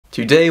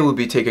Today we'll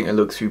be taking a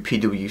look through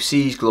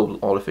PwC's Global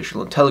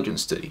Artificial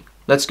Intelligence Study.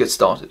 Let's get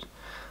started.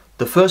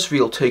 The first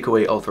real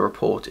takeaway of the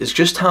report is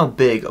just how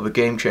big of a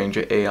game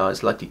changer AI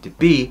is likely to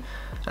be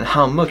and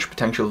how much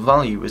potential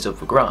value is up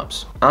for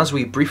grabs. As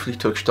we briefly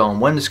touched on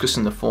when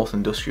discussing the fourth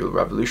industrial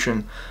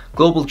revolution,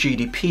 global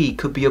GDP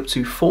could be up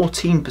to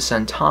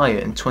 14% higher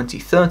in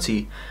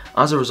 2030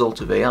 as a result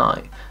of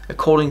AI,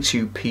 according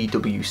to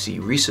PwC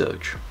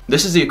research.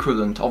 This is the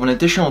equivalent of an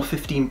additional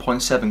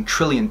 $15.7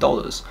 trillion,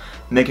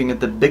 making it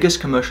the biggest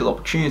commercial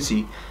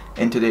opportunity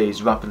in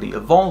today's rapidly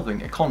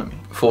evolving economy.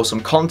 For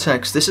some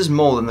context, this is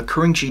more than the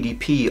current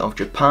GDP of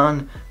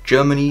Japan,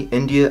 Germany,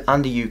 India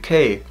and the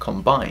UK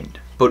combined.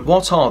 But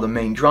what are the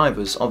main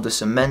drivers of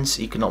this immense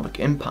economic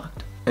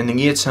impact? In the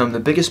near term,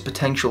 the biggest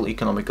potential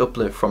economic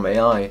uplift from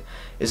AI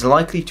is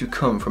likely to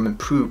come from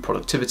improved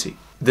productivity.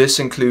 This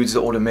includes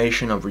the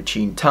automation of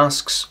routine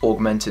tasks,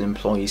 augmenting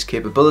employees'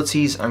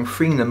 capabilities and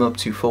freeing them up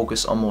to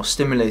focus on more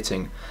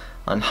stimulating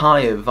and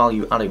higher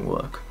value-adding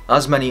work.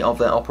 As many of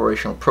their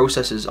operational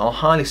processes are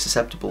highly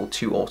susceptible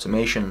to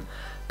automation,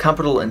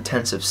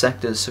 capital-intensive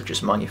sectors such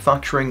as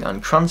manufacturing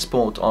and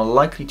transport are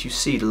likely to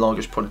see the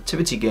largest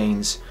productivity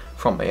gains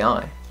from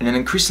AI. In an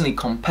increasingly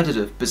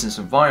competitive business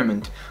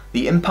environment,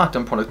 the impact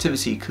on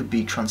productivity could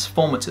be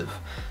transformative,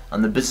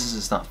 and the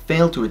businesses that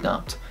fail to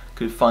adapt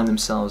could find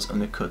themselves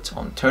undercut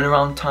on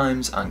turnaround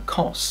times and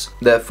costs.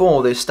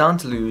 Therefore, they stand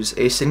to lose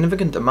a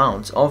significant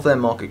amount of their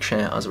market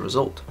share as a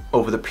result.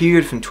 Over the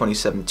period from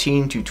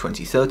 2017 to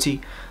 2030,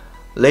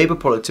 labour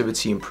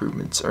productivity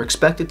improvements are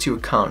expected to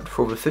account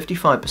for over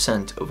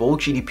 55% of all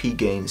GDP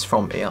gains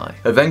from AI.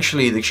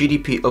 Eventually, the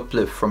GDP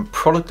uplift from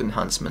product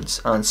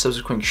enhancements and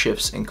subsequent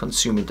shifts in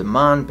consumer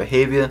demand,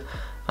 behaviour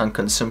and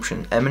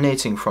consumption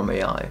emanating from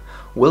AI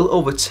will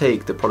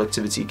overtake the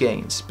productivity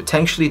gains,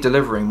 potentially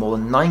delivering more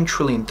than $9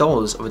 trillion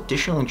of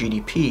additional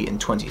GDP in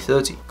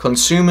 2030.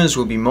 Consumers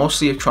will be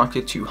mostly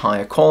attracted to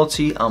higher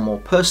quality and more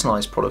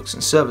personalised products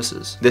and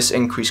services. This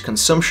increased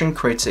consumption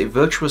creates a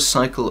virtuous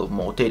cycle of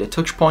more data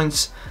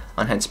touchpoints,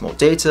 and hence more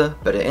data,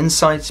 better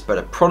insights,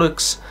 better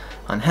products,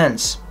 and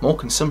hence more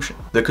consumption.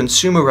 The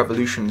consumer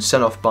revolution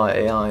set off by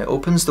AI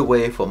opens the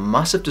way for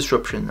massive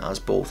disruption as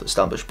both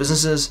established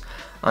businesses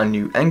and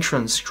new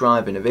entrants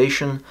drive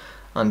innovation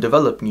and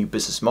develop new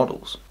business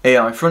models.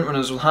 AI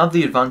frontrunners will have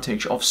the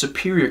advantage of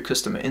superior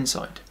customer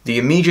insight. The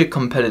immediate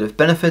competitive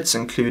benefits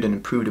include an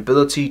improved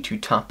ability to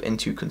tap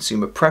into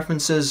consumer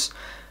preferences,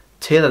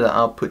 tailor the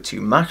output to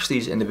match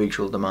these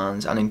individual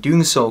demands, and in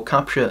doing so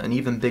capture an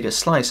even bigger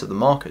slice of the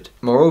market.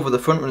 Moreover, the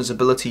frontrunner's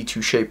ability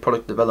to shape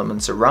product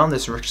developments around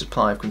this rich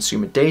supply of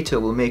consumer data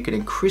will make it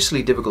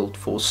increasingly difficult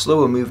for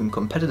slower moving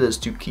competitors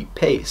to keep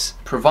pace.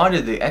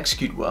 Provided they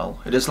execute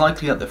well, it is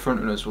likely that the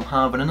frontrunners will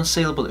have an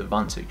unassailable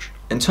advantage.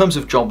 In terms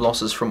of job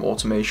losses from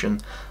automation,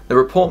 the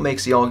report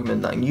makes the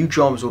argument that new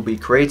jobs will be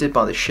created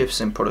by the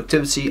shifts in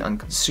productivity and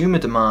consumer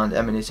demand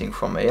emanating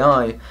from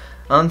AI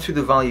and through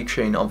the value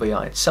chain of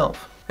AI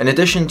itself. In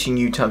addition to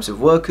new types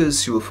of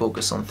workers who will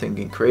focus on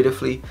thinking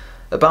creatively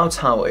about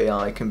how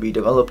AI can be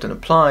developed and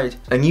applied,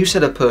 a new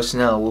set of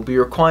personnel will be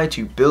required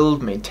to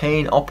build,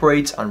 maintain,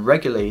 operate and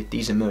regulate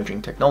these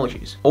emerging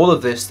technologies. All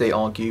of this, they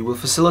argue, will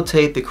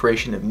facilitate the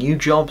creation of new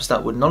jobs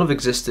that would not have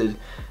existed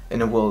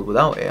in a world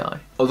without AI.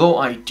 Although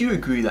I do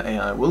agree that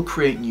AI will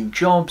create new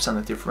jobs and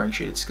that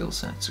differentiated skill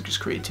sets such as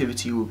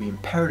creativity will be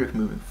imperative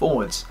moving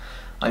forwards,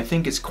 I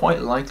think it's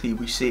quite likely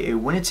we see a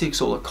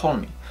winner-takes-all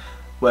economy,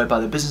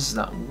 whereby the businesses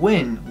that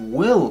win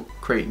will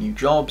create new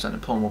jobs and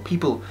employ more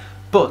people,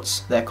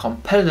 but their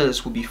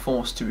competitors will be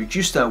forced to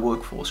reduce their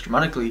workforce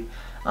dramatically,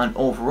 and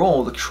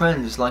overall the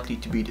trend is likely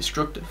to be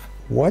destructive.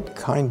 What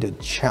kind of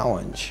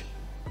challenge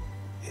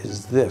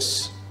is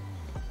this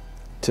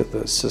to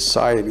the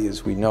society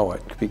as we know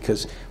it?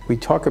 Because we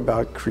talk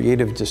about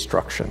creative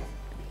destruction.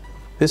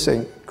 This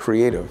ain't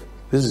creative,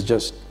 this is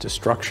just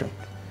destruction.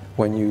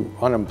 When you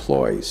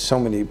unemploy so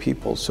many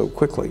people so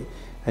quickly,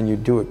 and you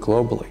do it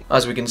globally.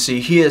 As we can see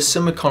here,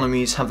 some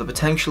economies have the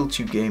potential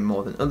to gain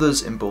more than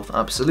others in both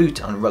absolute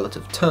and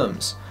relative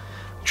terms.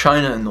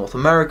 China and North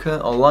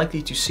America are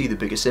likely to see the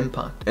biggest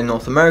impact. In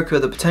North America,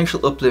 the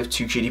potential uplift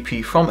to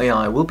GDP from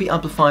AI will be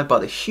amplified by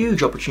the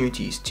huge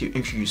opportunities to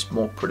introduce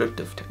more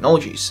productive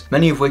technologies,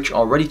 many of which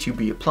are ready to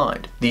be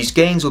applied. These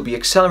gains will be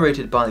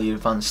accelerated by the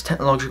advanced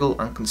technological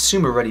and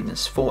consumer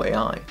readiness for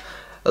AI,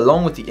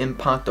 along with the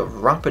impact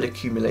of rapid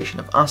accumulation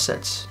of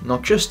assets,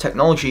 not just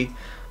technology,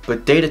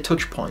 but data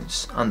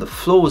touchpoints and the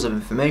flows of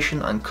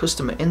information and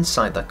customer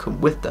insight that come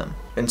with them.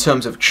 In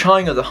terms of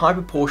China, the high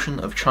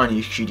proportion of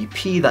Chinese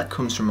GDP that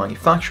comes from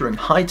manufacturing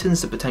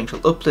heightens the potential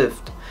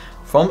uplift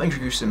from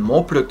introducing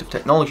more productive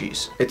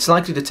technologies. It's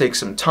likely to take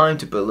some time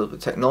to build up the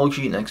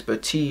technology and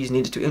expertise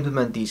needed to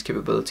implement these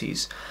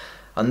capabilities,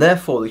 and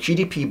therefore the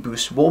GDP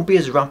boost won't be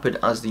as rapid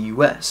as the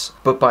US.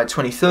 But by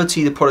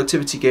 2030, the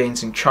productivity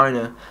gains in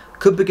China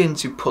could begin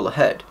to pull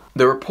ahead.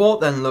 The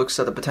report then looks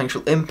at the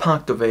potential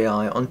impact of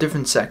AI on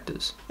different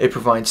sectors. It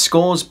provides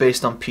scores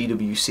based on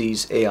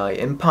PwC's AI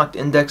Impact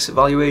Index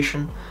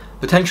evaluation.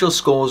 Potential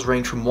scores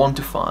range from 1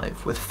 to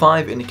 5, with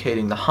 5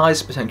 indicating the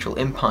highest potential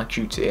impact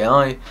due to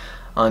AI,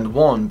 and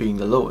 1 being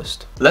the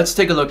lowest. Let's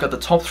take a look at the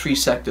top 3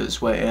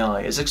 sectors where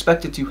AI is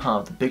expected to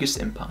have the biggest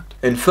impact.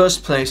 In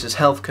first place is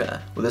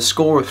healthcare, with a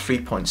score of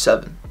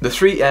 3.7. The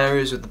 3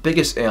 areas with the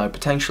biggest AI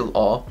potential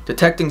are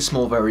detecting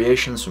small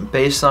variations from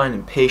baseline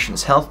in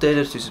patients' health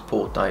data to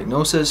support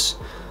diagnosis,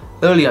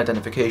 early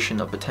identification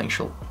of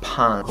potential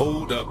PAN,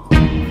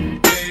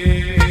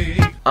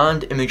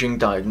 and imaging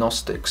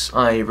diagnostics,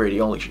 i.e.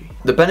 radiology.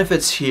 The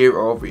benefits here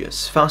are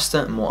obvious: faster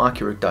and more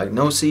accurate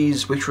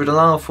diagnoses, which would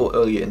allow for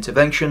earlier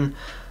intervention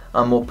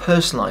and more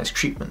personalized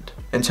treatment.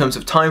 In terms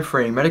of time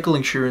frame, medical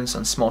insurance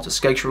and smarter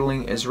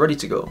scheduling is ready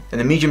to go. In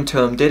the medium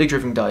term,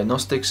 data-driven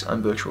diagnostics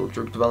and virtual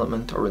drug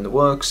development are in the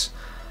works.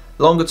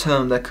 Longer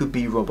term, there could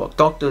be robot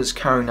doctors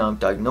carrying out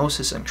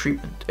diagnosis and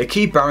treatment. A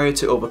key barrier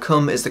to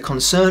overcome is the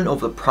concern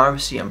over the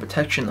privacy and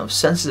protection of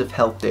sensitive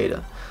health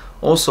data.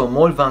 Also,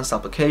 more advanced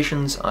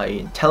applications, i.e.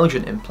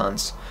 intelligent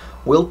implants,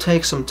 will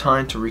take some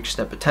time to reach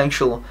their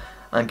potential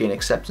and gain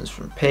acceptance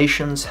from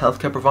patients,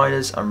 healthcare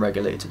providers, and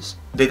regulators.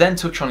 They then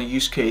touch on a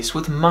use case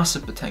with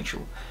massive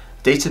potential: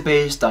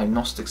 database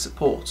diagnostic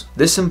support.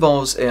 This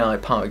involves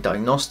AI-powered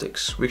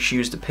diagnostics, which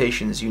use the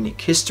patient's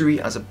unique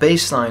history as a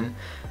baseline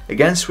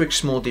against which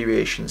small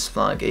deviations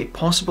flag a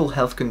possible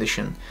health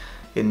condition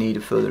in need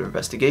of further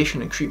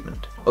investigation and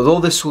treatment. Although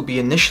this will be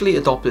initially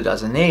adopted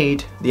as an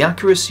aid, the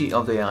accuracy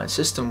of the AI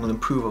system will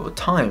improve over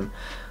time,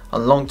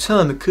 and long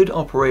term it could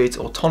operate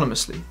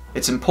autonomously.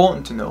 It's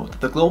important to note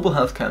that the global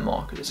healthcare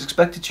market is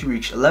expected to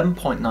reach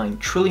 $11.9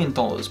 trillion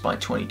by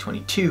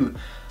 2022,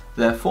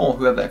 therefore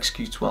whoever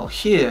executes well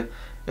here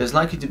is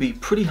likely to be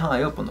pretty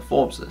high up on the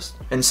Forbes list.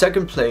 In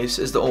second place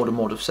is the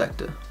automotive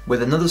sector,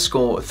 with another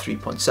score of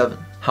 3.7.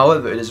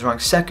 However, it is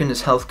ranked second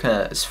as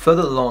healthcare is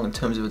further along in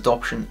terms of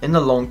adoption in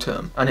the long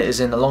term, and it is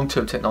in the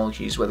long-term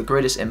technologies where the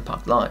greatest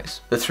impact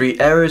lies. The 3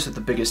 areas with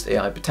the biggest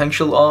AI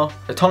potential are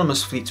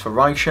autonomous fleets for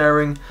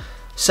ride-sharing,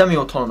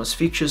 semi-autonomous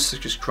features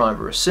such as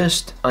driver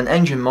assist, and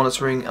engine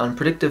monitoring and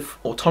predictive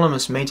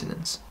autonomous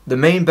maintenance. The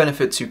main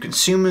benefit to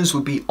consumers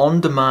will be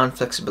on-demand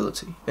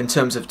flexibility. In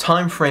terms of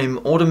time frame,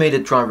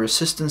 automated driver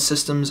assistance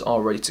systems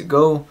are ready to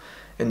go.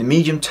 In the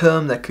medium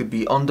term, there could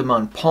be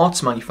on-demand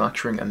parts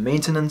manufacturing and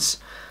maintenance.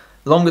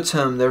 Longer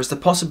term, there is the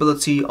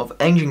possibility of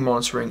engine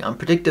monitoring and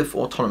predictive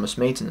autonomous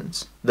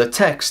maintenance. The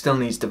tech still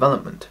needs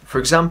development. For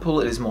example,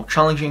 it is more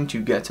challenging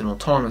to get an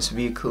autonomous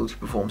vehicle to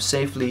perform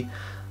safely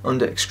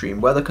under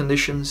extreme weather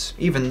conditions.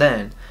 Even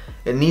then,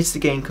 it needs to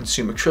gain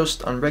consumer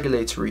trust and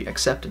regulatory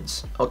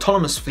acceptance.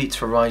 Autonomous fleets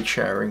for ride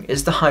sharing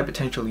is the high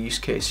potential use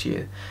case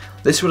here.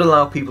 This would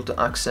allow people to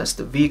access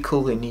the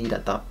vehicle they need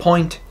at that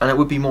point, and it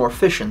would be more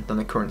efficient than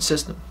the current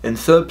system. In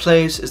third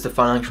place is the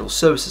financial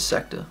services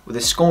sector, with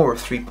a score of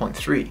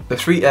 3.3. The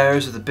 3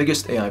 areas with the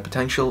biggest AI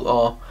potential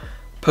are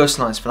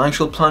personalized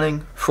financial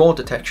planning, fraud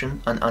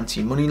detection and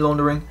anti-money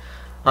laundering,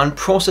 and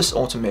process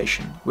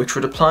automation, which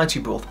would apply to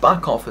both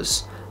back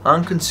office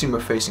and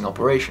consumer-facing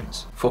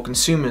operations. For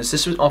consumers,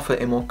 this would offer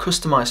a more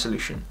customized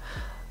solution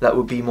that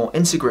would be more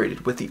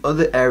integrated with the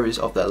other areas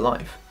of their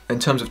life. In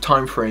terms of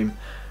time frame,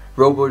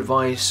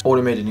 robo-advice,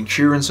 automated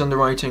insurance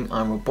underwriting,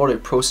 and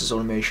robotic process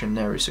automation in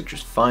areas such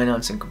as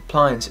finance and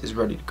compliance is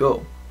ready to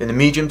go. In the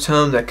medium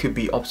term, there could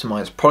be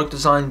optimized product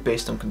design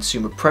based on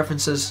consumer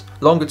preferences.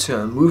 Longer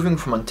term, moving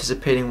from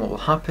anticipating what will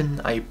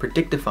happen, i.e.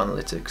 predictive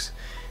analytics,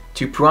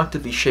 to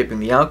proactively shaping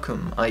the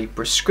outcome, i.e.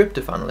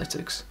 prescriptive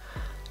analytics,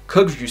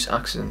 could reduce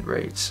accident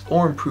rates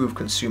or improve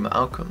consumer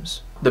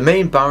outcomes. The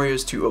main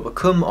barriers to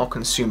overcome are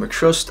consumer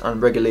trust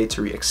and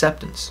regulatory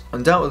acceptance.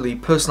 Undoubtedly,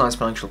 personalized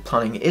financial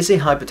planning is a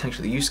high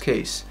potential use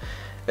case.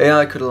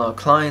 AI could allow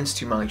clients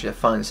to manage their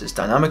finances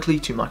dynamically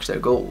to match their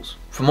goals.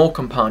 For more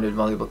compounded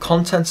valuable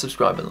content,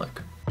 subscribe and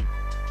like.